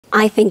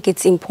I think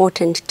it's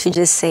important to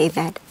just say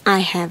that I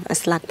have a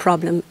slug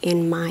problem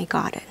in my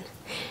garden.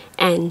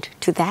 And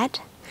to that,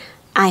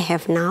 I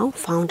have now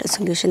found a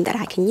solution that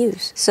I can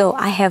use. So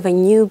I have a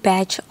new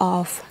batch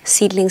of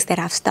seedlings that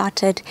I've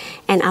started,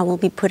 and I will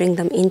be putting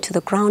them into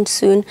the ground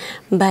soon.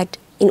 But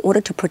in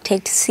order to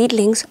protect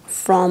seedlings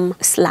from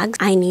slugs,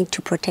 I need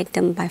to protect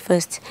them by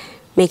first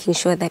making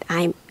sure that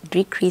I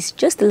decrease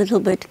just a little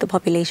bit the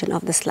population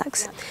of the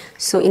slugs.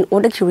 So in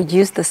order to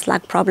reduce the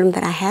slug problem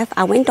that I have,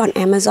 I went on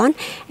Amazon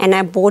and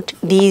I bought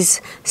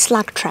these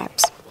slug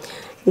traps.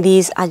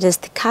 These are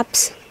just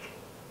cups,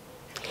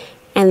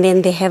 and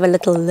then they have a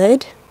little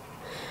lid.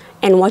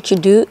 And what you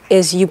do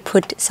is you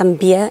put some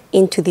beer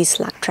into these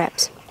slug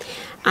traps.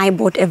 I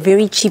bought a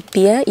very cheap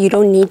beer. You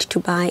don't need to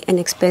buy an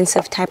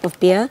expensive type of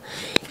beer.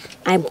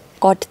 I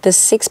got the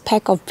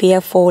 6-pack of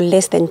beer for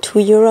less than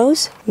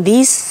 €2.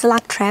 These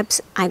slug traps,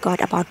 I got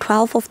about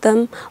 12 of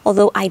them,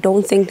 although I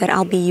don't think that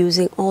I'll be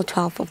using all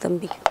 12 of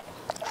them.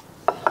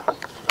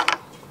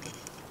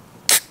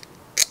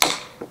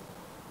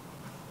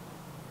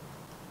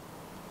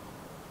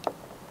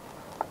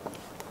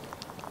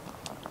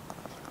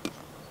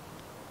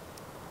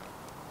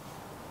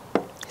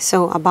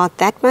 So about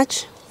that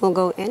much will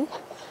go in.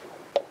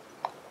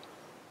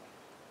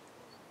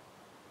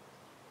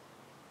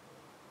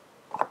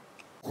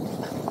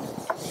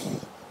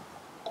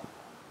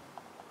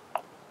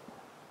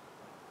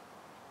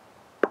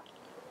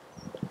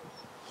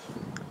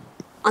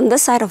 On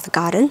this side of the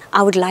garden,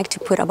 I would like to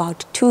put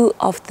about 2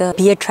 of the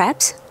beer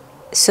traps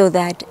so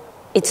that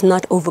it's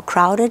not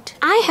overcrowded.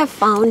 I have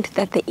found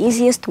that the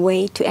easiest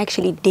way to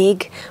actually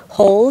dig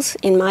holes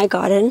in my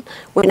garden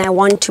when I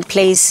want to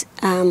place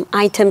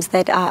items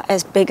that are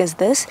as big as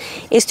this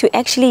is to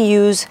actually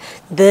use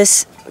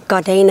this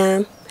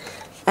Gardena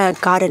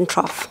garden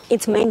trough.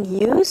 Its main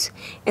use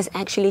is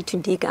actually to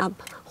dig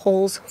up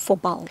holes for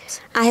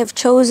bulbs. I have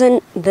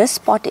chosen this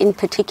spot in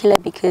particular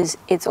because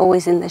it's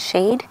always in the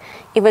shade.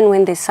 Even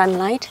when there's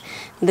sunlight,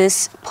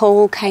 this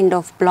pole kind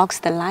of blocks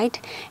the light,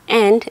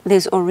 and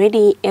there's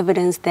already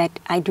evidence that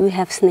I do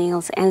have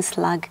snails and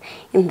slug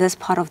in this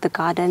part of the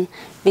garden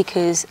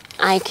because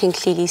I can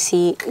clearly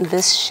see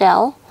this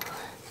shell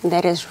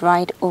that is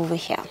right over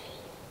here.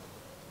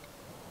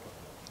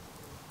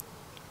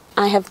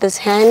 I have this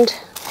hand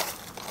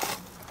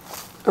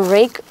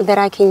rake that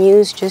I can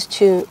use just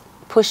to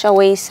push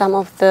away some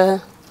of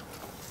the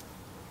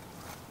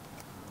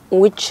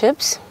wood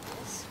chips.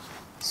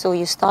 So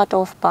you start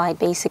off by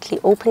basically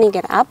opening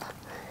it up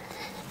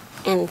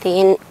and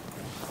then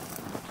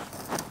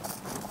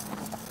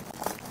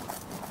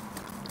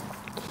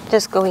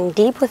just going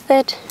deep with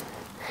it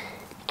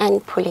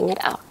and pulling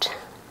it out.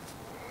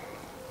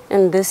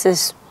 And this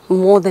is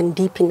more than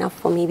deep enough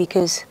for me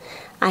because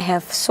I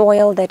have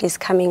soil that is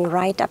coming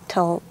right up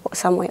till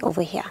somewhere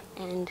over here.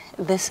 And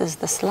this is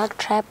the slug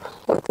trap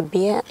with the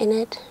beer in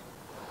it.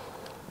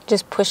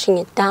 Just pushing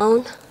it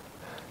down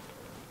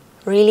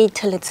really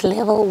till it's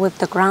level with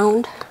the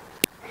ground,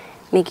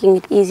 making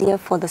it easier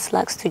for the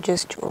slugs to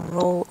just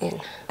roll in.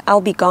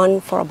 I'll be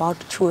gone for about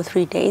 2 or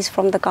 3 days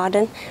from the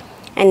garden,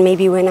 and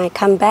maybe when I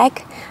come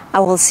back I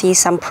will see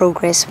some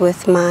progress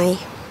with my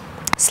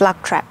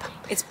slug trap.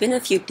 It's been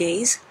a few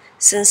days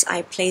since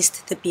I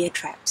placed the beer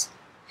traps.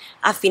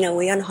 I've been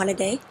away on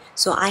holiday,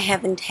 so I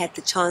haven't had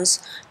the chance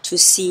to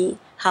see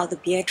how the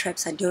beer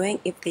traps are doing,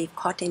 if they've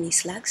caught any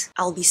slugs.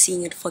 I'll be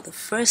seeing it for the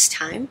first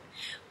time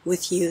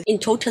with you. In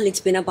total, it's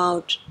been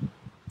about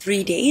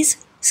 3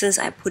 days since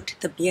I put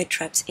the beer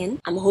traps in.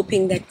 I'm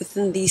hoping that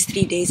within these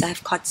 3 days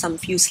I've caught some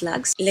few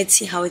slugs. Let's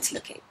see how it's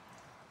looking.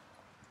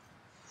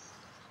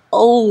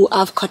 Oh,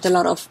 I've caught a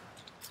lot of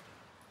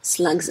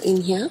slugs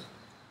in here.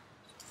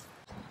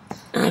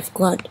 I've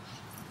got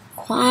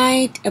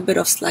quite a bit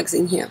of slugs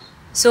in here.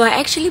 So I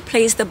actually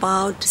placed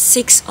about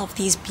 6 of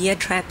these beer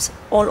traps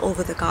all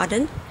over the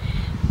garden,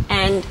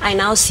 and I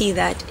now see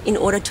that in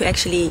order to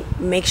actually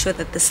make sure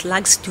that the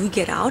slugs do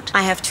get out,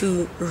 I have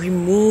to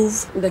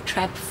remove the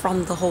trap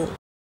from the hole.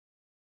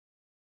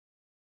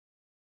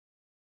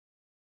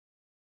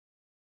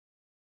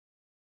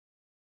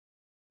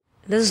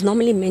 This is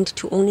normally meant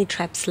to only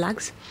trap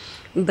slugs,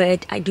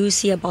 but I do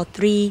see about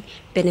 3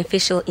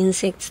 beneficial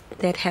insects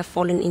that have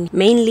fallen in,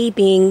 mainly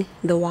being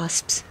the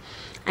wasps.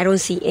 I don't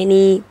see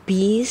any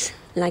bees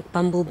like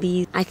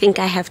bumblebees. I think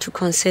I have to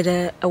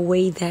consider a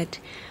way that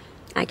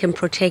I can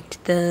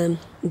protect the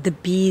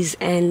bees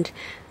and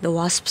the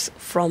wasps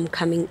from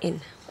coming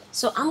in.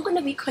 So I'm going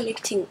to be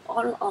collecting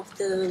all of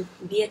the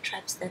beer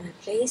traps that I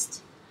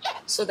placed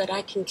so that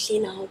I can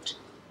clean out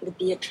the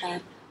beer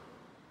trap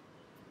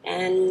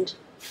and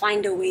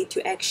find a way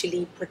to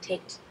actually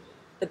protect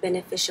the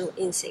beneficial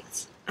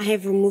insects. I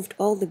have removed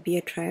all the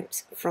beer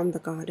traps from the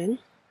garden,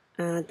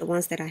 the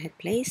ones that I had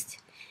placed.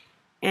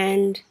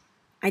 And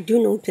I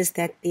do notice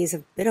that there's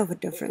a bit of a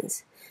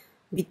difference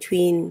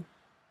between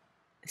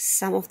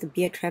some of the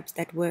beer traps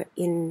that were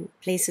in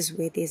places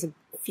where there's a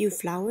few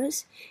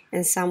flowers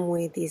and some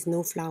where there's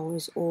no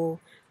flowers, or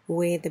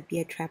where the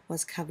beer trap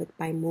was covered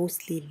by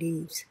mostly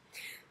leaves.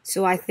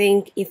 So I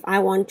think if I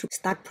want to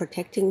start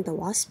protecting the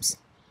wasps,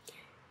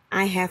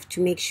 I have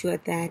to make sure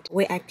that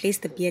where I place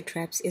the beer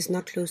traps is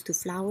not close to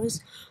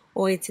flowers,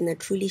 or it's in a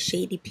truly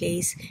shady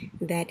place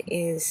that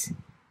is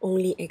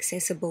only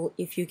accessible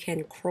if you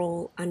can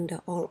crawl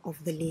under all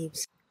of the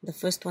leaves. The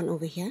first one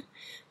over here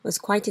was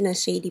quite in a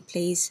shady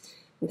place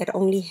that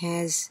only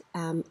has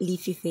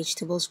leafy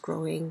vegetables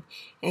growing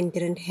and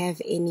didn't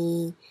have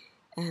any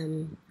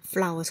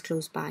flowers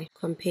close by,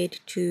 compared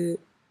to,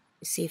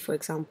 say for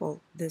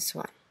example, this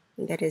one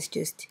that is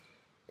just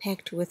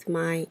packed with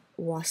my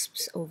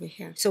wasps over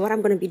here. So what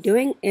I'm going to be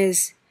doing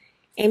is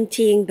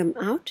emptying them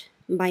out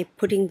by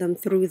putting them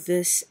through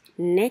this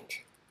net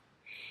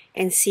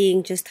and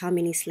seeing just how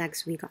many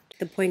slugs we got.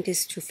 The point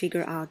is to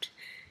figure out,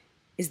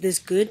 is this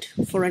good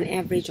for an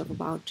average of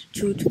about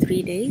 2 to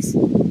 3 days?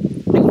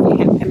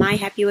 Am I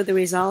happy with the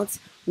results?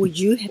 Would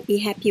you be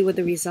happy with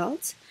the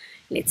results?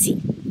 Let's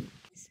see.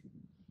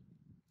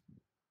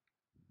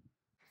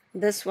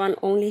 This one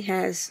only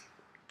has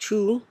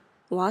 2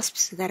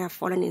 wasps that have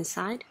fallen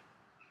inside.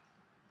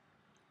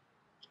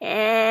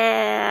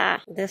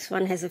 This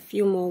one has a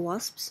few more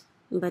wasps,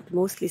 but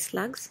mostly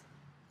slugs.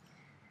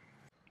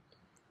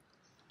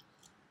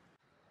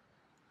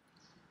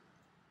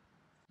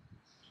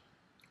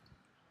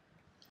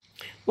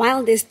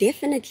 While there's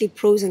definitely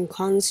pros and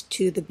cons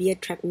to the beer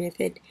trap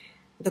method,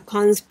 the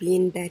cons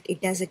being that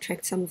it does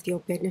attract some of your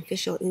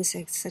beneficial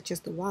insects such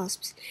as the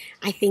wasps,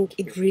 I think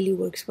it really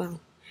works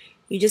well.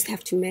 You just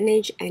have to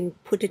manage and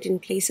put it in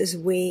places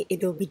where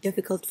it'll be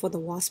difficult for the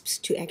wasps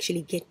to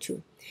actually get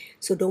to.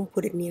 So don't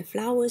put it near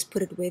flowers,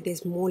 put it where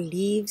there's more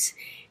leaves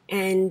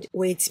and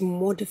where it's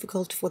more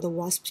difficult for the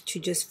wasps to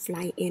just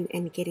fly in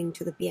and get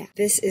into the beer.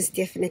 This is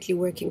definitely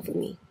working for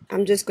me.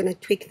 I'm just going to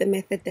tweak the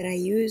method that I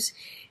use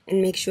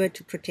and make sure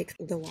to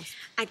protect the wasp.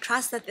 I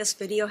trust that this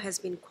video has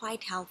been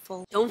quite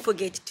helpful. Don't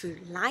forget to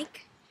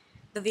like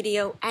the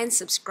video and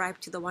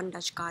subscribe to the One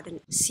Dutch Garden.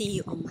 See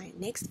you on my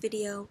next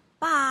video.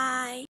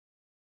 Bye!